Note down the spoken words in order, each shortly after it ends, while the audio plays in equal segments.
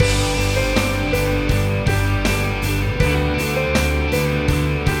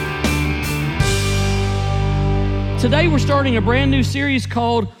Today we're starting a brand new series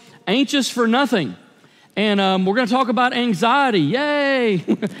called Anxious for Nothing. And we're going to talk about anxiety. Yay!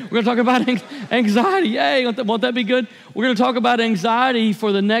 We're going to talk about anxiety. Yay! Won't that be good? We're going to talk about anxiety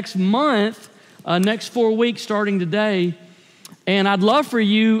for the next month, next 4 weeks starting today. And I'd love for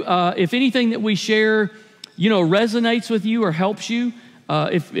you, if anything that we share, resonates with you or helps you,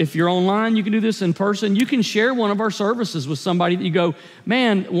 if you're online, you can do this in person. You can share one of our services with somebody that you go,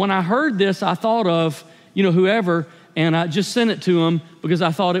 man, when I heard this, I thought of, whoever, and I just sent it to them because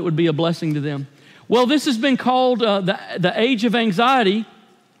I thought it would be a blessing to them. Well, this has been called the Age of Anxiety,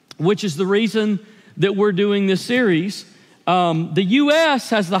 which is the reason that we're doing this series. The U.S.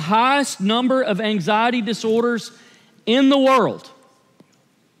 has the highest number of anxiety disorders in the world.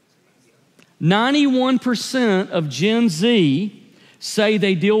 91% of Gen Z say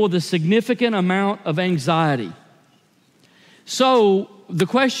they deal with a significant amount of anxiety. So the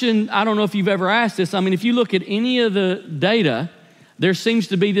question, I don't know if you've ever asked this, if you look at any of the data, there seems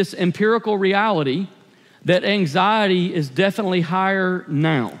to be this empirical reality that anxiety is definitely higher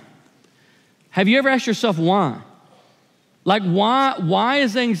now. Have you ever asked yourself why? Like why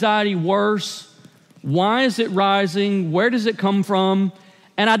is anxiety worse? Why is it rising? Where does it come from?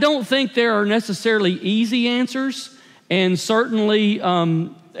 And I don't think there are necessarily easy answers, and certainly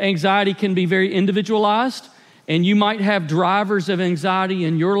anxiety can be very individualized, and you might have drivers of anxiety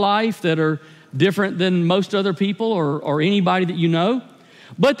in your life that are different than most other people or anybody that you know.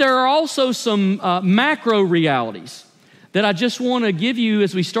 But there are also some macro realities that I just want to give you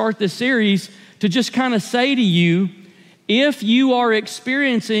as we start this series to just kind of say to you, if you are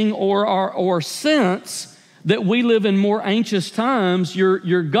experiencing or sense that we live in more anxious times,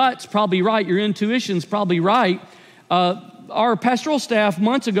 your gut's probably right, your intuition's probably right. Our pastoral staff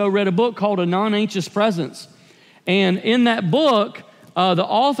months ago read a book called A Non-Anxious Presence. And in that book, the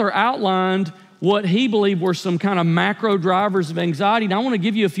author outlined what he believed were some kind of macro drivers of anxiety. And I want to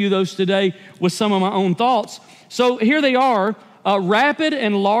give you a few of those today with some of my own thoughts. So here they are, rapid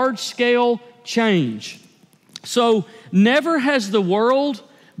and large-scale change. So never has the world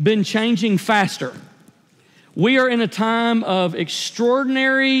been changing faster. We are in a time of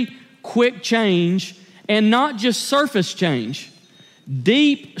extraordinary, quick change, and not just surface change.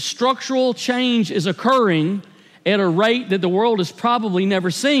 Deep structural change is occurring at a rate that the world has probably never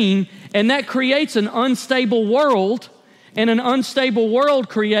seen, and that creates an unstable world, and an unstable world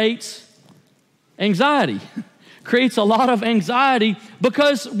creates anxiety. Creates a lot of anxiety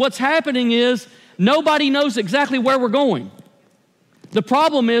because what's happening is nobody knows exactly where we're going. The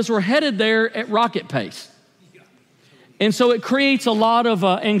problem is we're headed there at rocket pace. And so it creates a lot of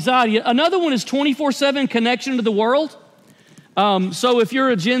anxiety. Another one is 24/7 connection to the world. So if you're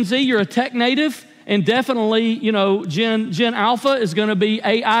a Gen Z, you're a tech native, and definitely, Gen Alpha is going to be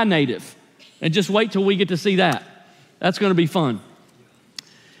AI native. And just wait till we get to see that. That's going to be fun.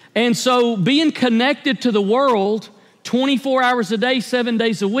 And so being connected to the world 24 hours a day, 7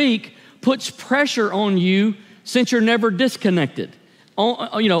 days a week puts pressure on you since you're never disconnected.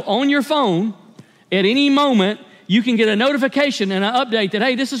 On your phone, at any moment, you can get a notification and an update that,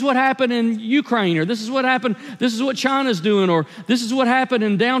 hey, this is what happened in Ukraine, or this is what happened, this is what China's doing, or this is what happened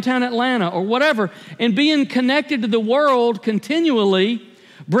in downtown Atlanta, or whatever. And being connected to the world continually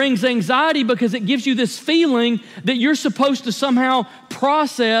brings anxiety because it gives you this feeling that you're supposed to somehow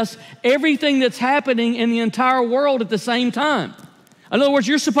process everything that's happening in the entire world at the same time. In other words,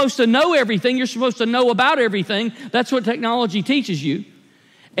 you're supposed to know everything. You're supposed to know about everything. That's what technology teaches you.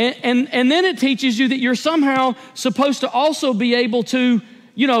 And then it teaches you that you're somehow supposed to also be able to,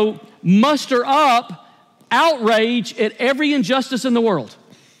 muster up outrage at every injustice in the world.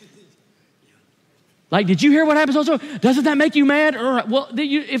 Like, did you hear what happened? Also, doesn't that make you mad? Well,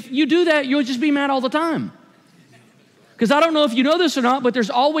 if you do that, you'll just be mad all the time. Because I don't know if you know this or not, but there's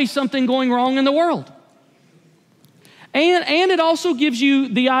always something going wrong in the world. And it also gives you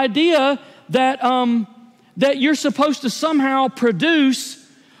the idea that you're supposed to somehow produce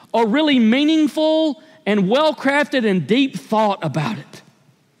a really meaningful and well-crafted and deep thought about it,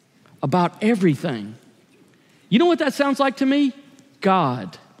 about everything. You know what that sounds like to me?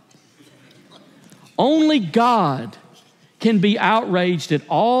 God. Only God can be outraged at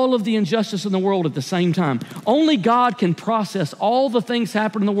all of the injustice in the world at the same time. Only God can process all the things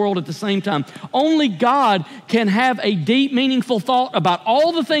happening in the world at the same time. Only God can have a deep, meaningful thought about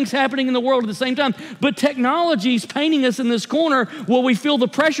all the things happening in the world at the same time. But technology is painting us in this corner where we feel the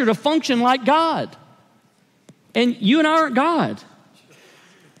pressure to function like God. And you and I aren't God.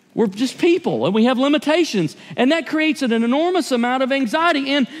 We're just people and we have limitations. And that creates an enormous amount of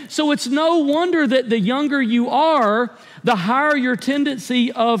anxiety. And so it's no wonder that the younger you are, the higher your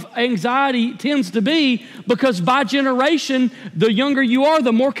tendency of anxiety tends to be, because by generation, the younger you are,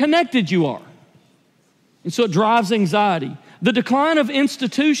 the more connected you are. And so it drives anxiety. The decline of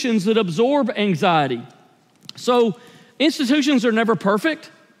institutions that absorb anxiety. So institutions are never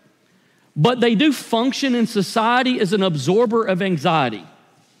perfect, but they do function in society as an absorber of anxiety.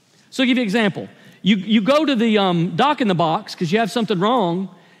 So I'll give you an example. You go to the doc in the box because you have something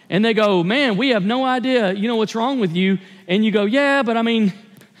wrong, and they go, man, we have no idea, what's wrong with you. And you go, yeah, but I mean,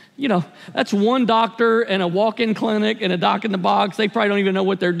 that's one doctor and a walk-in clinic and a doc in the box. They probably don't even know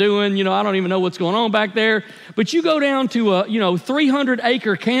what they're doing. I don't even know what's going on back there. But you go down to a,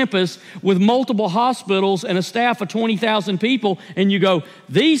 300-acre campus with multiple hospitals and a staff of 20,000 people, and you go,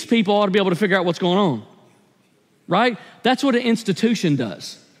 these people ought to be able to figure out what's going on, right? That's what an institution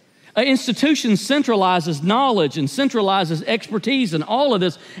does. An institution centralizes knowledge and centralizes expertise and all of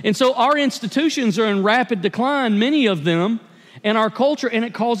this. And so our institutions are in rapid decline, many of them, in our culture, and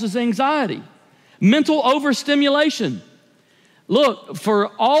it causes anxiety. Mental overstimulation. Look,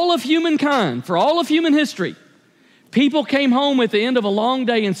 for all of humankind, for all of human history, people came home at the end of a long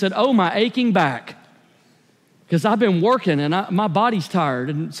day and said, oh, my aching back, because I've been working and my body's tired.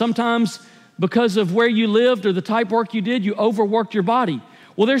 And sometimes because of where you lived or the type of work you did, you overworked your body.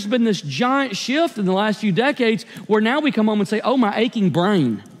 Well, there's been this giant shift in the last few decades where now we come home and say, oh, my aching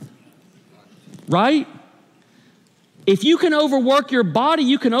brain, right? If you can overwork your body,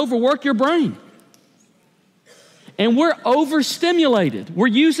 you can overwork your brain. And we're overstimulated. We're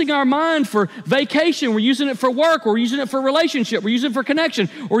using our mind for vacation. We're using it for work. We're using it for relationship. We're using it for connection.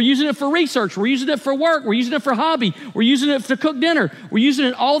 We're using it for research. We're using it for work. We're using it for hobby. We're using it to cook dinner. We're using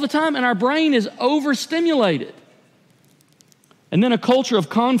it all the time, and our brain is overstimulated. And then a culture of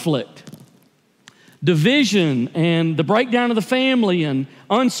conflict, division, and the breakdown of the family, and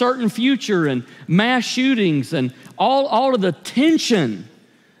uncertain future, and mass shootings, and all of the tension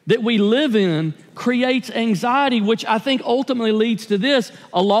that we live in creates anxiety, which I think ultimately leads to this,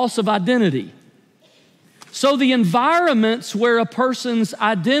 a loss of identity. So the environments where a person's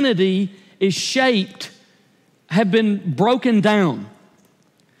identity is shaped have been broken down.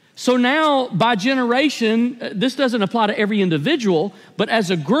 So now, by generation, this doesn't apply to every individual, but as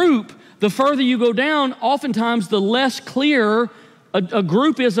a group, the further you go down, oftentimes the less clear a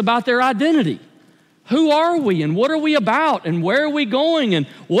group is about their identity. Who are we, and what are we about, and where are we going, and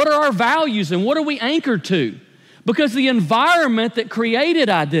what are our values, and what are we anchored to? Because the environment that created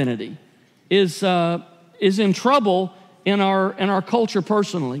identity is in trouble in our culture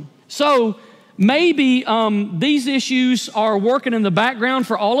personally. So maybe these issues are working in the background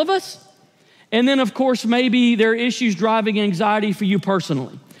for all of us. And then, of course, maybe there are issues driving anxiety for you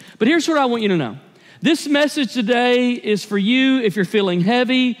personally. But here's what I want you to know. This message today is for you if you're feeling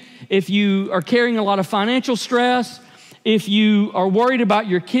heavy, if you are carrying a lot of financial stress, if you are worried about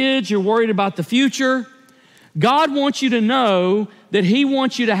your kids, you're worried about the future. God wants you to know that He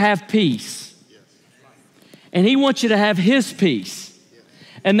wants you to have peace. And He wants you to have His peace.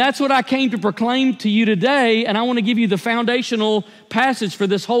 And that's what I came to proclaim to you today, and I want to give you the foundational passage for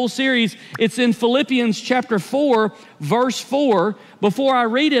this whole series. It's in Philippians chapter 4, verse 4. Before I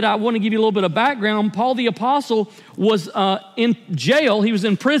read it, I want to give you a little bit of background. Paul the Apostle was in jail. He was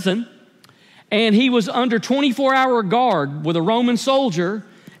in prison, and he was under 24-hour guard with a Roman soldier,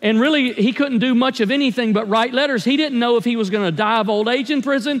 and really he couldn't do much of anything but write letters. He didn't know if he was going to die of old age in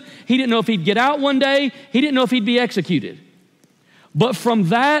prison. He didn't know if he'd get out one day. He didn't know if he'd be executed. But from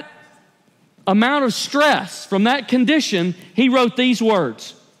that amount of stress, from that condition, he wrote these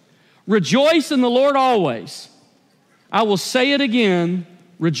words: rejoice in the Lord always. I will say it again,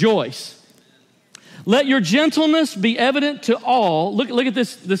 rejoice. Let your gentleness be evident to all. Look at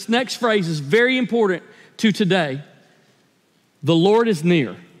this. This next phrase is very important to today. The Lord is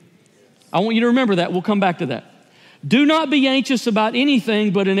near. I want you to remember that. We'll come back to that. Do not be anxious about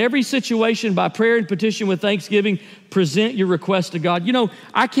anything, but in every situation, by prayer and petition with thanksgiving, present your request to God.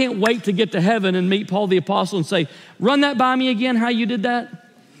 I can't wait to get to heaven and meet Paul the Apostle and say, run that by me again, how you did that.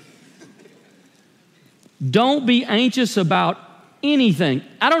 Don't be anxious about anything.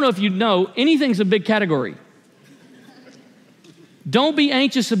 I don't know if you know, anything's a big category. Don't be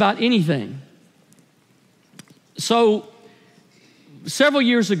anxious about anything. So, several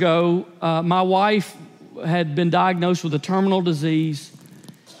years ago, my wife had been diagnosed with a terminal disease,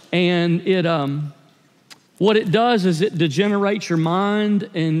 and what it does is it degenerates your mind,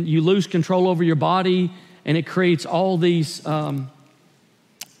 and you lose control over your body, and it creates all these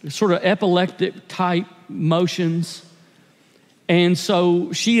sort of epileptic type motions. And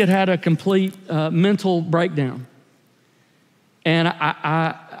so she had a complete mental breakdown. And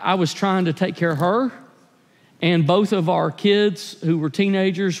I was trying to take care of her. And both of our kids who were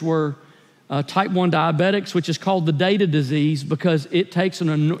teenagers were type 1 diabetics, which is called the data disease because it takes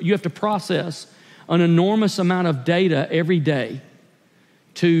you have to process an enormous amount of data every day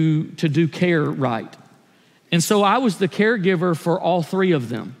to do care right. And so I was the caregiver for all three of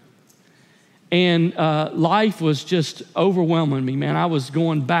them. And life was just overwhelming me, man. I was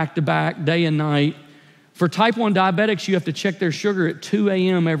going back to back, day and night. For type 1 diabetics, you have to check their sugar at 2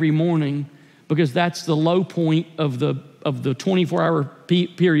 a.m. every morning because that's the low point of the 24-hour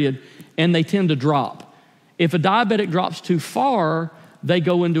period, and they tend to drop. If a diabetic drops too far, they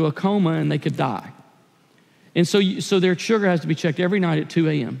go into a coma and they could die. And so their sugar has to be checked every night at 2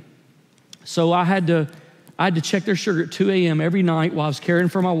 a.m. So I had to check their sugar at 2 a.m. every night while I was caring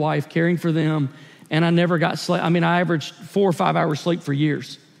for my wife, caring for them, and I never got sleep. I mean, I averaged 4 or 5 hours sleep for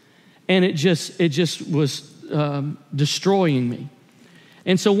years. And it just was destroying me.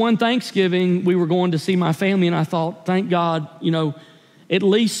 And so one Thanksgiving, we were going to see my family, and I thought, thank God, at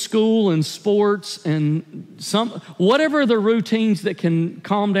least school and sports and whatever the routines that can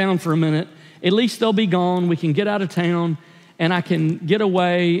calm down for a minute, at least they'll be gone. We can get out of town, and I can get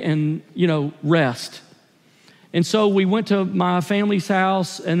away and, rest. And so we went to my family's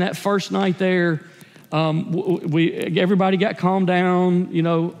house, and that first night there, everybody got calmed down.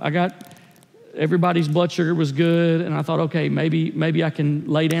 Everybody's blood sugar was good, and I thought, okay, maybe I can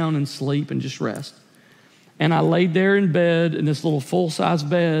lay down and sleep and just rest. And I laid there in bed in this little full-size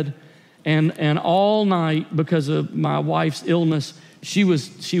bed, and all night, because of my wife's illness, she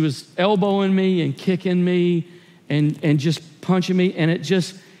was elbowing me and kicking me and just punching me, and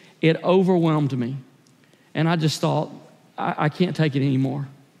it overwhelmed me. And I just thought, I can't take it anymore.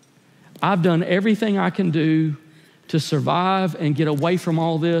 I've done everything I can do to survive and get away from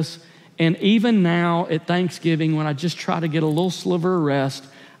all this. And even now at Thanksgiving, when I just try to get a little sliver of rest,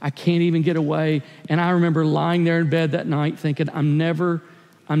 I can't even get away. And I remember lying there in bed that night thinking, I'm never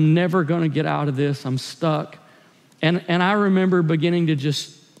going to get out of this. I'm stuck. And I remember beginning to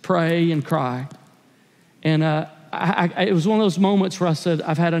just pray and cry. And it was one of those moments where I said,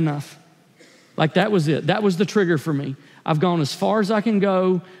 I've had enough. Like that was it. That was the trigger for me. I've gone as far as I can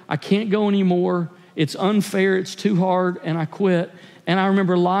go. I can't go anymore. It's unfair. It's too hard. And I quit. And I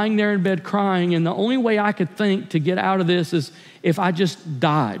remember lying there in bed crying. And the only way I could think to get out of this is if I just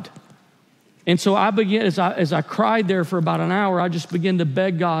died. And so I began, as I cried there for about an hour, I just began to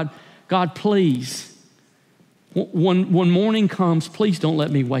beg God, please, when morning comes, please don't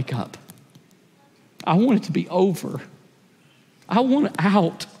let me wake up. I want it to be over. I want it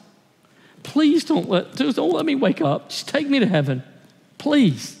out. Please don't let me wake up. Just take me to heaven,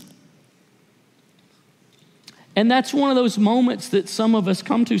 please. And that's one of those moments that some of us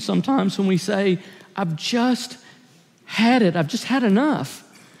come to sometimes when we say, I've just had it. I've just had enough.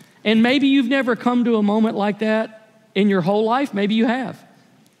 And maybe you've never come to a moment like that in your whole life. Maybe you have.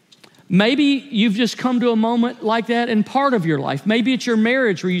 Maybe you've just come to a moment like that in part of your life. Maybe it's your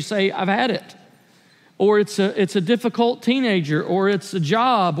marriage where you say, I've had it. Or it's a difficult teenager, or it's a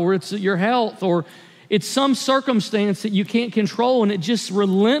job, or it's your health, or it's some circumstance that you can't control and it just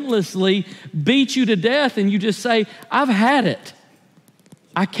relentlessly beats you to death and you just say, I've had it.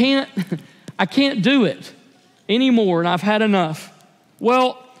 I can't do it anymore and I've had enough.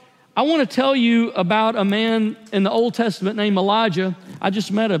 Well, I want to tell you about a man in the Old Testament named Elijah. I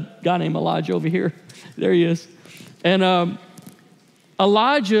just met a guy named Elijah over here. There he is. And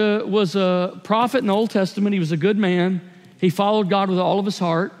Elijah was a prophet in the Old Testament. He was a good man. He followed God with all of his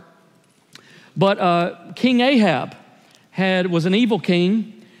heart. But King Ahab was an evil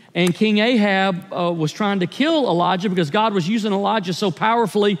king, and King Ahab was trying to kill Elijah because God was using Elijah so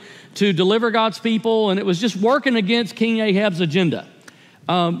powerfully to deliver God's people, and it was just working against King Ahab's agenda.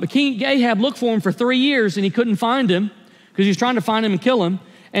 But King Ahab looked for him for 3 years, and he couldn't find him because he was trying to find him and kill him.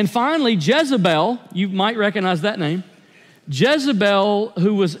 And finally, Jezebel, you might recognize that name, Jezebel,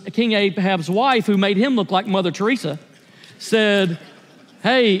 who was King Ahab's wife, who made him look like Mother Teresa, said,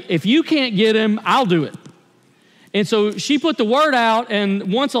 hey, if you can't get him, I'll do it. And so she put the word out,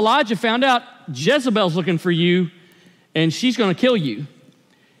 and once Elijah found out, Jezebel's looking for you, and she's going to kill you,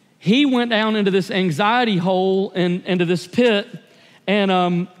 he went down into this anxiety hole and into this pit.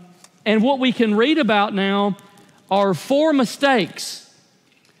 And what we can read about now are 4 mistakes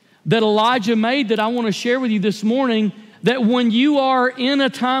that Elijah made that I want to share with you this morning, that when you are in a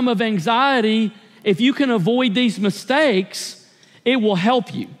time of anxiety, if you can avoid these mistakes, it will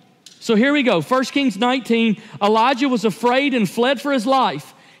help you. So here we go. 1 Kings 19, Elijah was afraid and fled for his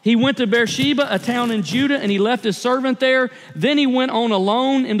life. He went to Beersheba, a town in Judah, and he left his servant there. Then he went on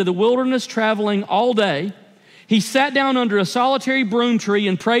alone into the wilderness, traveling all day. He sat down under a solitary broom tree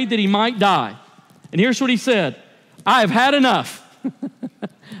and prayed that he might die. And here's what he said: I have had enough.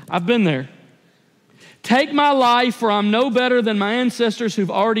 I've been there. Take my life, for I'm no better than my ancestors who've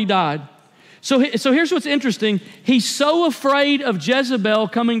already died. So here's what's interesting. He's so afraid of Jezebel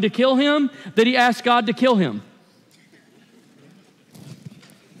coming to kill him that he asked God to kill him.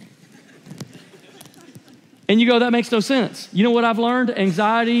 And you go, that makes no sense. You know what I've learned?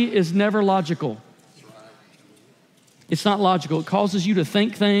 Anxiety is never logical. It's not logical. It causes you to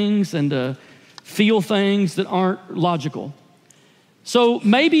think things and to feel things that aren't logical. So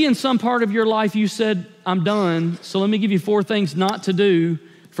maybe in some part of your life you said, I'm done. So let me give you 4 things not to do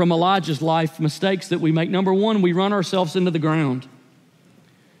from Elijah's life, mistakes that we make. Number 1, we run ourselves into the ground.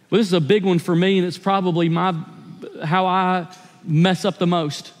 Well, this is a big one for me, and it's probably how I mess up the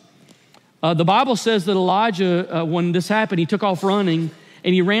most. The Bible says that Elijah, when this happened, he took off running,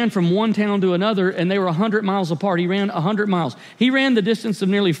 and he ran from one town to another, and they were 100 miles apart. He ran 100 miles. He ran the distance of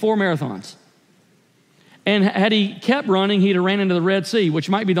nearly 4 marathons. And had he kept running, he'd have ran into the Red Sea, which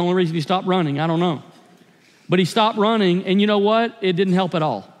might be the only reason he stopped running. I don't know. But he stopped running, and you know what? It didn't help at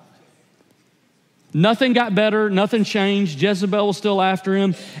all. Nothing got better. Nothing changed. Jezebel was still after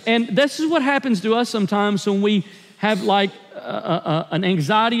him. And this is what happens to us sometimes when we have like an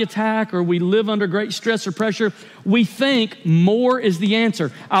anxiety attack or we live under great stress or pressure. We think more is the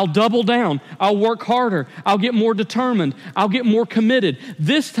answer. I'll double down. I'll work harder. I'll get more determined. I'll get more committed.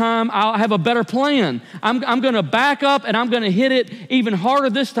 This time I'll have a better plan. I'm going to back up and I'm going to hit it even harder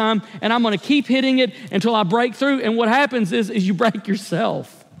this time, and I'm going to keep hitting it until I break through. And what happens is you break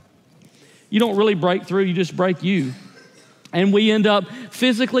yourself. You don't really break through, you just break you. And we end up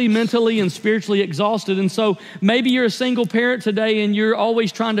physically, mentally, and spiritually exhausted. And so maybe you're a single parent today and you're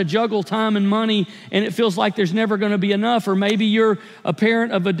always trying to juggle time and money and it feels like there's never going to be enough. Or maybe you're a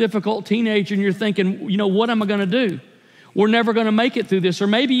parent of a difficult teenager and you're thinking, you know, what am I going to do? We're never going to make it through this. Or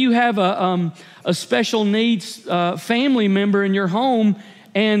maybe you have a special needs family member in your home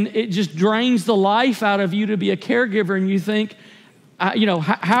and it just drains the life out of you to be a caregiver, and you think,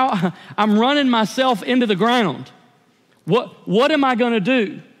 how I'm running myself into the ground. What am I going to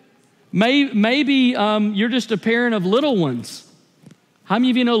do? Maybe you're just a parent of little ones. How many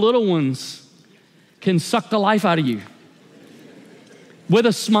of you know little ones can suck the life out of you with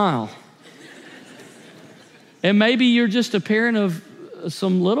a smile? And maybe you're just a parent of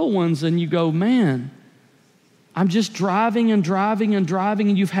some little ones and you go, man, I'm just driving and driving and driving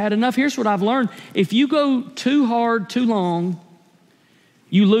and you've had enough. Here's what I've learned. If you go too hard, too long,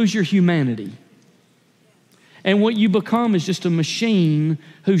 you lose your humanity. And what you become is just a machine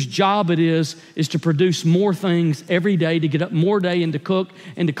whose job it is to produce more things every day, to get up more day and to cook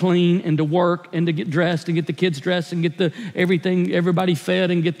and to clean and to work and to get dressed and get the kids dressed and get everybody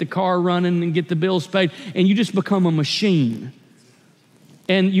fed and get the car running and get the bills paid. And you just become a machine.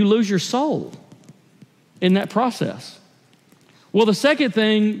 And you lose your soul in that process. Well, the second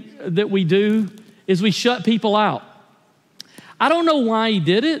thing that we do is we shut people out. I don't know why he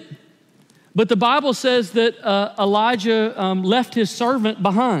did it. But the Bible says that Elijah left his servant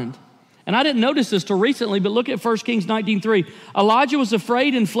behind. And I didn't notice this till recently, but look at 1 Kings 19:3. Elijah was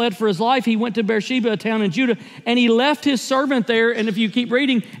afraid and fled for his life. He went to Beersheba, a town in Judah, and he left his servant there. And if you keep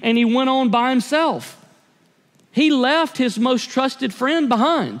reading, and he went on by himself. He left his most trusted friend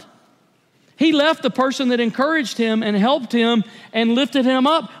behind. He left the person that encouraged him and helped him and lifted him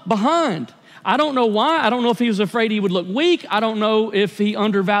up behind. I don't know why. I don't know if he was afraid he would look weak. I don't know if he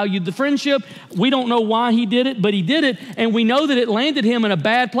undervalued the friendship. We don't know why he did it, but he did it. And we know that it landed him in a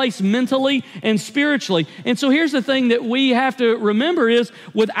bad place mentally and spiritually. And so here's the thing that we have to remember is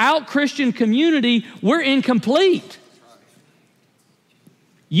without Christian community, we're incomplete.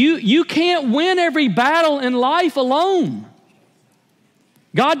 You can't win every battle in life alone.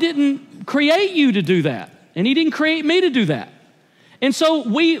 God didn't create you to do that. And he didn't create me to do that. And so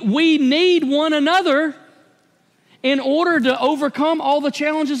we need one another in order to overcome all the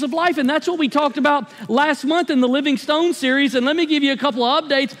challenges of life. And that's what we talked about last month in the Living Stone series. And let me give you a couple of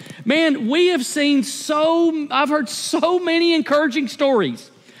updates. Man, we have seen I've heard so many encouraging stories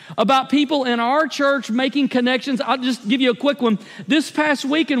about people in our church making connections. I'll just give you a quick one. This past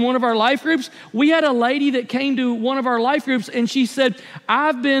week in one of our life groups, we had a lady that came to one of our life groups and she said,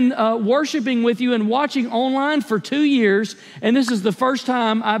 I've been worshiping with you and watching online for 2 years, and this is the first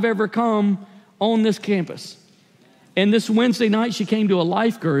time I've ever come on this campus. And this Wednesday night, she came to a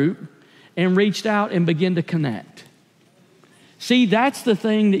life group and reached out and began to connect. See, that's the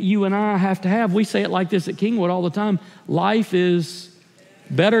thing that you and I have to have. We say it like this at Kingwood all the time. Life is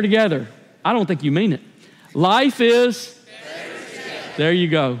Better together. I don't think you mean it. Life is better together. There you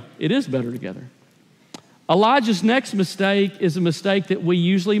go. It is better together. Elijah's next mistake is a mistake that we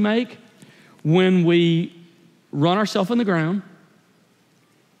usually make when we run ourselves in the ground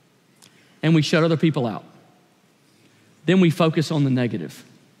and we shut other people out. Then we focus on the negative.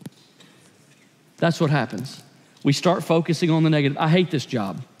 That's what happens. We start focusing on the negative. I hate this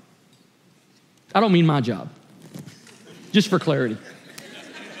job. I don't mean my job. Just for clarity.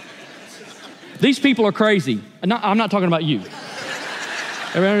 These people are crazy. I'm not talking about you.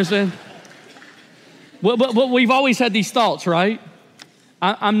 Everybody understand? Well, but we've always had these thoughts, right?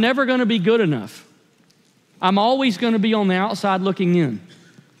 I'm never going to be good enough. I'm always going to be on the outside looking in.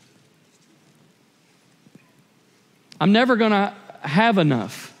 I'm never going to have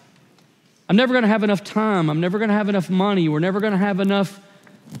enough. I'm never going to have enough time. I'm never going to have enough money. We're never going to have enough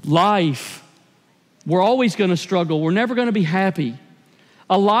life. We're always going to struggle. We're never going to be happy.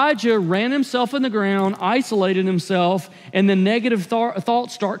 Elijah ran himself in the ground, isolated himself, and the negative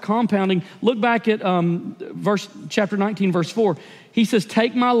thoughts start compounding. Look back at chapter 19, verse 4. He says,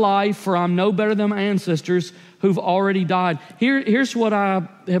 take my life, for I'm no better than my ancestors who've already died. Here's what I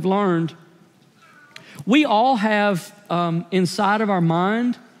have learned. We all have inside of our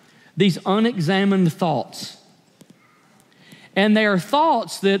mind these unexamined thoughts. And they are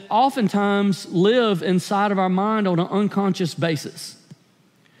thoughts that oftentimes live inside of our mind on an unconscious basis.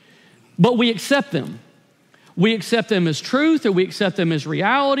 But we accept them. We accept them as truth, or we accept them as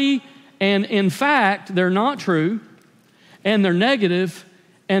reality. And in fact, they're not true, and they're negative,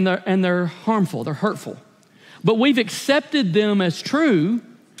 and they're harmful, they're hurtful. But we've accepted them as true,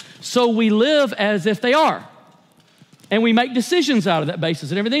 so we live as if they are. And we make decisions out of that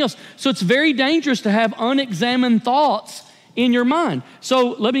basis and everything else. So it's very dangerous to have unexamined thoughts in your mind. So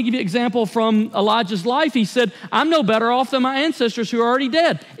let me give you an example from Elijah's life. He said, I'm no better off than my ancestors who are already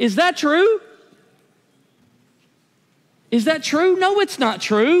dead. Is that true? Is that true? No, it's not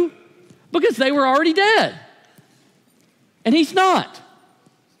true, because they were already dead. And he's not.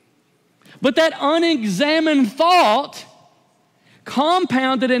 But that unexamined thought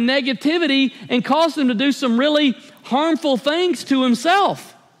compounded in negativity and caused him to do some really harmful things to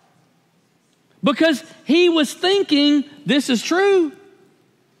himself. Because he was thinking this is true.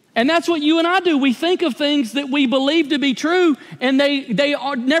 And that's what you and I do. We think of things that we believe to be true, and they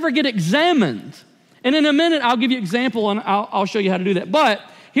never get examined. And in a minute, I'll give you an example, and I'll show you how to do that. But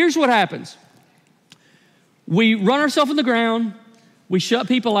here's what happens. We run ourselves in the ground. We shut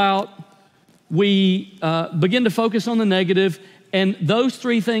people out. We begin to focus on the negative. And those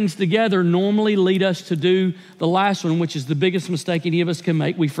three things together normally lead us to do the last one, which is the biggest mistake any of us can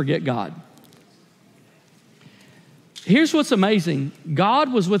make. We forget God. Here's what's amazing.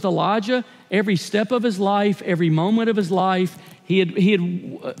 God was with Elijah every step of his life, every moment of his life.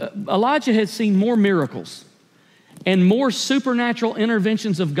 Elijah had seen more miracles and more supernatural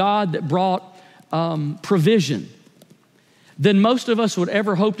interventions of God that brought provision than most of us would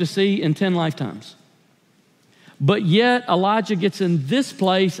ever hope to see in 10 lifetimes. But yet Elijah gets in this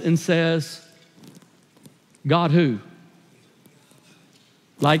place and says, God who?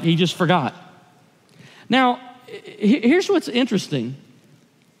 Like he just forgot. Now, here's what's interesting.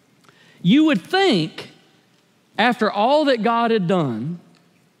 You would think, after all that God had done,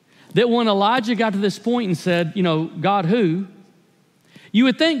 that when Elijah got to this point and said, God who? You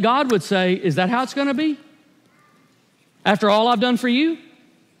would think God would say, is that how it's going to be? After all I've done for you?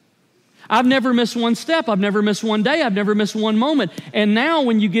 I've never missed one step. I've never missed one day. I've never missed one moment. And now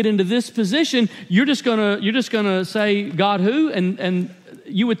when you get into this position, you're just gonna say, God who? And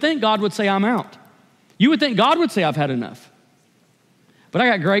you would think God would say, I'm out. You would think God would say, I've had enough. But I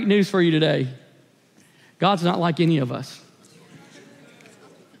got great news for you today. God's not like any of us.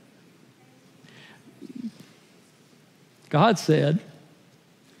 God said,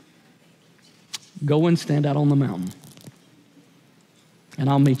 go and stand out on the mountain, and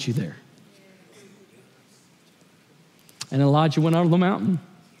I'll meet you there. And Elijah went out on the mountain,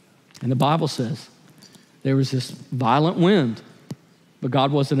 and the Bible says there was this violent wind, but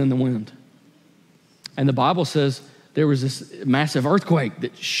God wasn't in the wind. And the Bible says there was this massive earthquake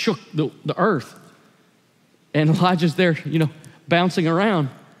that shook the earth. And Elijah's there, bouncing around,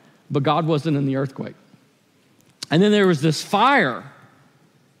 but God wasn't in the earthquake. And then there was this fire,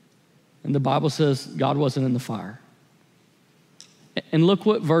 and the Bible says God wasn't in the fire. And look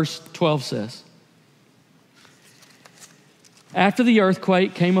what verse 12 says. After the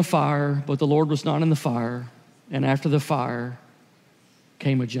earthquake came a fire, but the Lord was not in the fire. And after the fire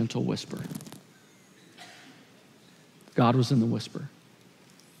came a gentle whisper. God was in the whisper.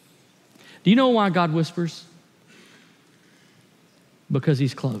 Do you know why God whispers? because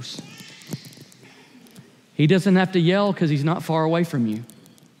he's close. He doesn't have to yell because he's not far away from you.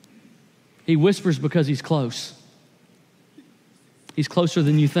 He whispers because he's close. He's closer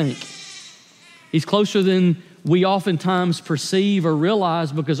than you think. He's closer than we oftentimes perceive or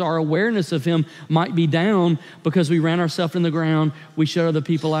realize, because our awareness of him might be down because we ran ourselves in the ground, we shut other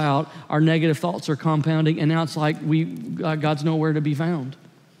people out, our negative thoughts are compounding, and now it's like God's nowhere to be found.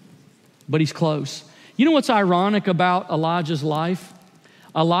 But he's close. You know what's ironic about Elijah's life?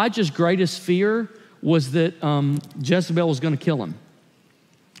 Elijah's greatest fear was that Jezebel was going to kill him,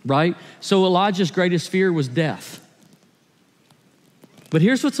 right? So Elijah's greatest fear was death. But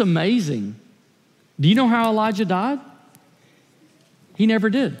here's what's amazing. Do you know how Elijah died? He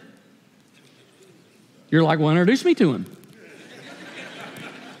never did. You're like, well, introduce me to him.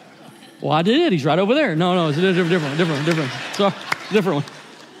 Well, I did. He's right over there. No, it's a different. Sorry, different one.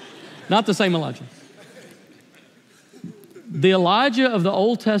 Not the same Elijah. The Elijah of the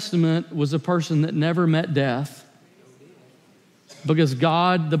Old Testament was a person that never met death, because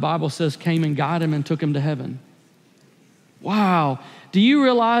God, the Bible says, came and got him and took him to heaven. Wow. Do you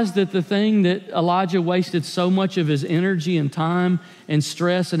realize that the thing that Elijah wasted so much of his energy and time and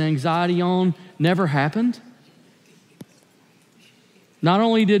stress and anxiety on never happened? Not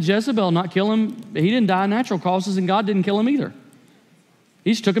only did Jezebel not kill him, he didn't die of natural causes, and God didn't kill him either.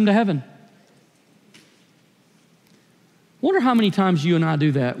 He just took him to heaven. Wonder how many times you and I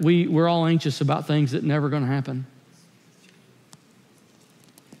do that. We're all anxious about things that never going to happen.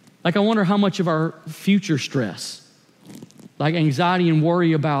 Like, I wonder how much of our future stress, like anxiety and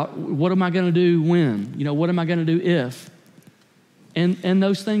worry about what am I going to do when? What am I going to do if? And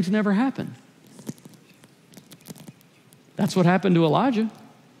those things never happen. That's what happened to Elijah.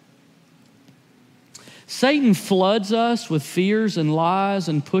 Satan floods us with fears and lies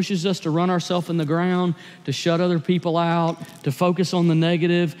and pushes us to run ourselves in the ground, to shut other people out, to focus on the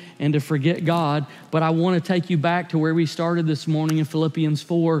negative, and to forget God. But I want to take you back to where we started this morning in Philippians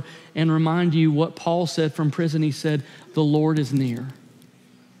 4 and remind you what Paul said from prison. He said, the Lord is near.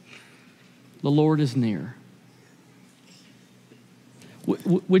 The Lord is near.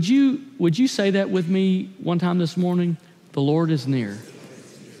 Would you say that with me one time this morning? The Lord is near.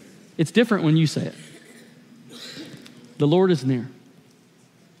 It's different when you say it. The Lord is near.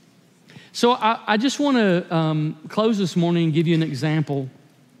 So I just want to close this morning and give you an example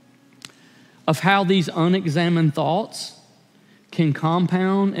of how these unexamined thoughts can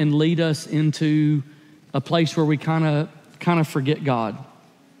compound and lead us into a place where we kind of forget God.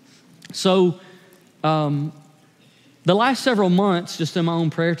 So the last several months, just in my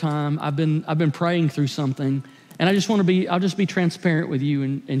own prayer time, I've been praying through something, and I'll just be transparent with you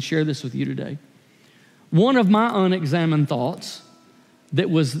and share this with you today. One of my unexamined thoughts that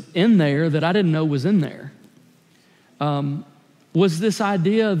was in there that I didn't know was in there was this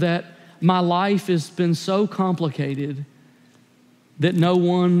idea that my life has been so complicated that no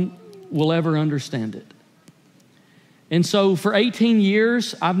one will ever understand it. And so for 18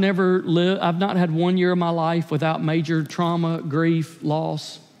 years, I've not had 1 year of my life without major trauma, grief,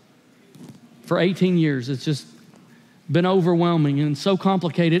 loss. For 18 years, it's just been overwhelming and so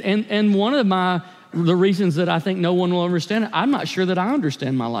complicated. And one of the reasons that I think no one will understand it, I'm not sure that I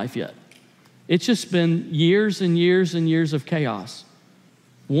understand my life yet. It's just been years and years and years of chaos.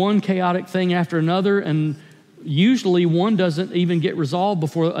 One chaotic thing after another, and usually one doesn't even get resolved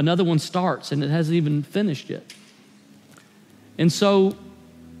before another one starts, and it hasn't even finished yet. And so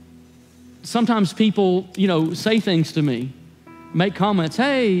sometimes people, say things to me, make comments,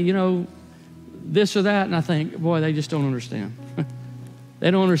 hey, this or that, and I think, boy, they just don't understand. They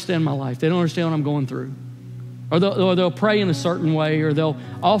don't understand my life. They don't understand what I'm going through. Or they'll pray in a certain way, or they'll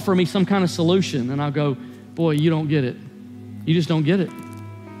offer me some kind of solution, and I'll go, boy, you don't get it. You just don't get it.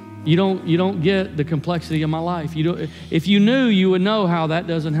 You don't get the complexity of my life. If you knew, you would know how that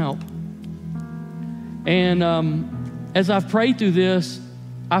doesn't help. And as I've prayed through this,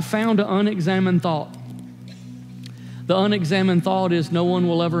 I found an unexamined thought. The unexamined thought is no one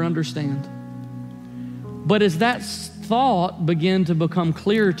will ever understand. But as that thought began to become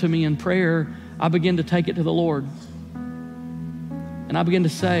clear to me in prayer, I began to take it to the Lord. And I began to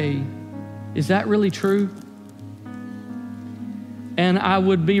say, is that really true? And I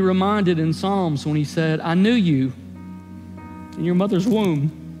would be reminded in Psalms when he said, I knew you in your mother's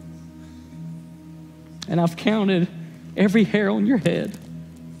womb, and I've counted every hair on your head.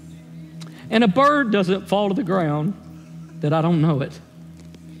 And a bird doesn't fall to the ground that I don't know it.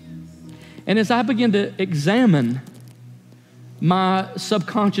 And as I begin to examine my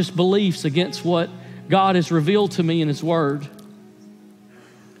subconscious beliefs against what God has revealed to me in his word,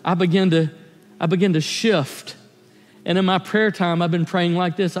 I begin to shift And in my prayer time, I've been praying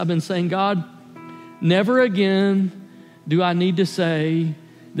like this. I've been saying, God, never again do I need to say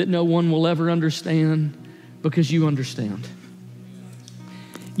that no one will ever understand, because you understand.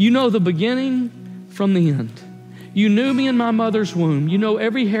 You know the beginning from the end. You knew me in my mother's womb. You know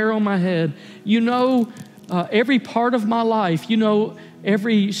every hair on my head. You know every part of my life. You know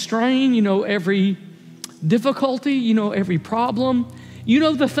every strain. You know every difficulty. You know every problem. You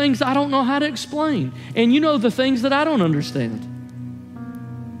know the things I don't know how to explain. And you know the things that I don't understand.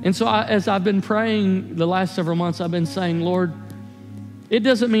 And so as I've been praying the last several months, I've been saying, Lord, it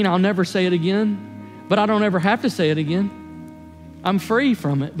doesn't mean I'll never say it again, but I don't ever have to say it again. I'm free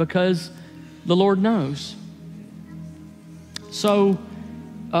from it because the Lord knows. So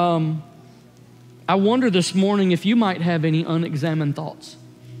I wonder this morning if you might have any unexamined thoughts.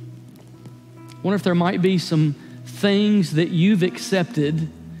 I wonder if there might be some things that you've accepted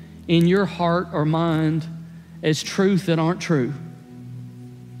in your heart or mind as truth that aren't true.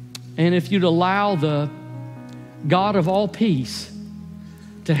 And if you'd allow the God of all peace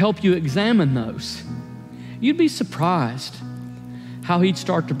to help you examine those, you'd be surprised how He'd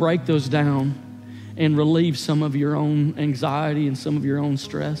start to break those down and relieve some of your own anxiety and some of your own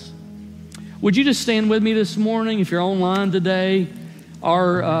stress. Would you just stand with me this morning? If you're online today,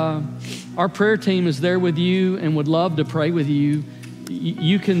 our prayer team is there with you and would love to pray with you.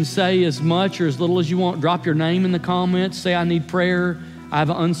 You can say as much or as little as you want. Drop your name in the comments. Say, I need prayer. I have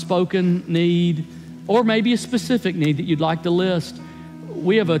an unspoken need, or maybe a specific need that you'd like to list.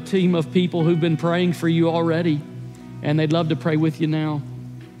 We have a team of people who've been praying for you already, and they'd love to pray with you now.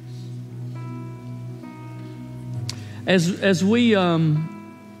 As we, our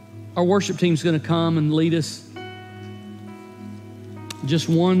worship team's going to come and lead us just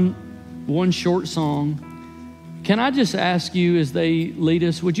one short song. Can I just ask you as they lead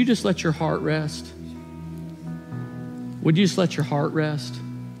us, would you just let your heart rest? Would you just let your heart rest?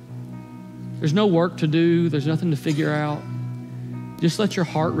 There's no work to do. There's nothing to figure out. Just let your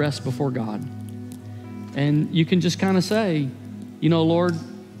heart rest before God. And you can just kind of say, you know, Lord,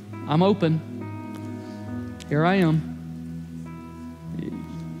 I'm open. Here I am.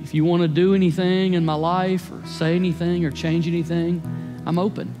 If you want to do anything in my life or say anything or change anything, I'm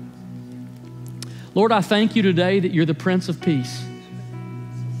open. Lord, I thank you today that you're the Prince of Peace.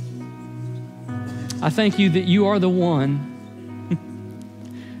 I thank you that you are the one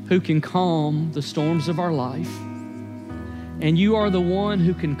who can calm the storms of our life. And you are the one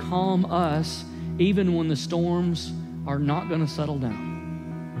who can calm us even when the storms are not going to settle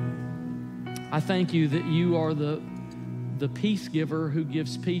down. I thank you that you are the peace giver who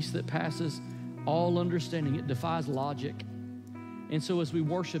gives peace that passes all understanding. It defies logic. And so as we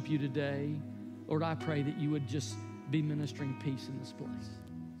worship you today, Lord, I pray that you would just be ministering peace in this place.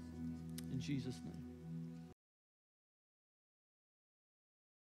 In Jesus' name.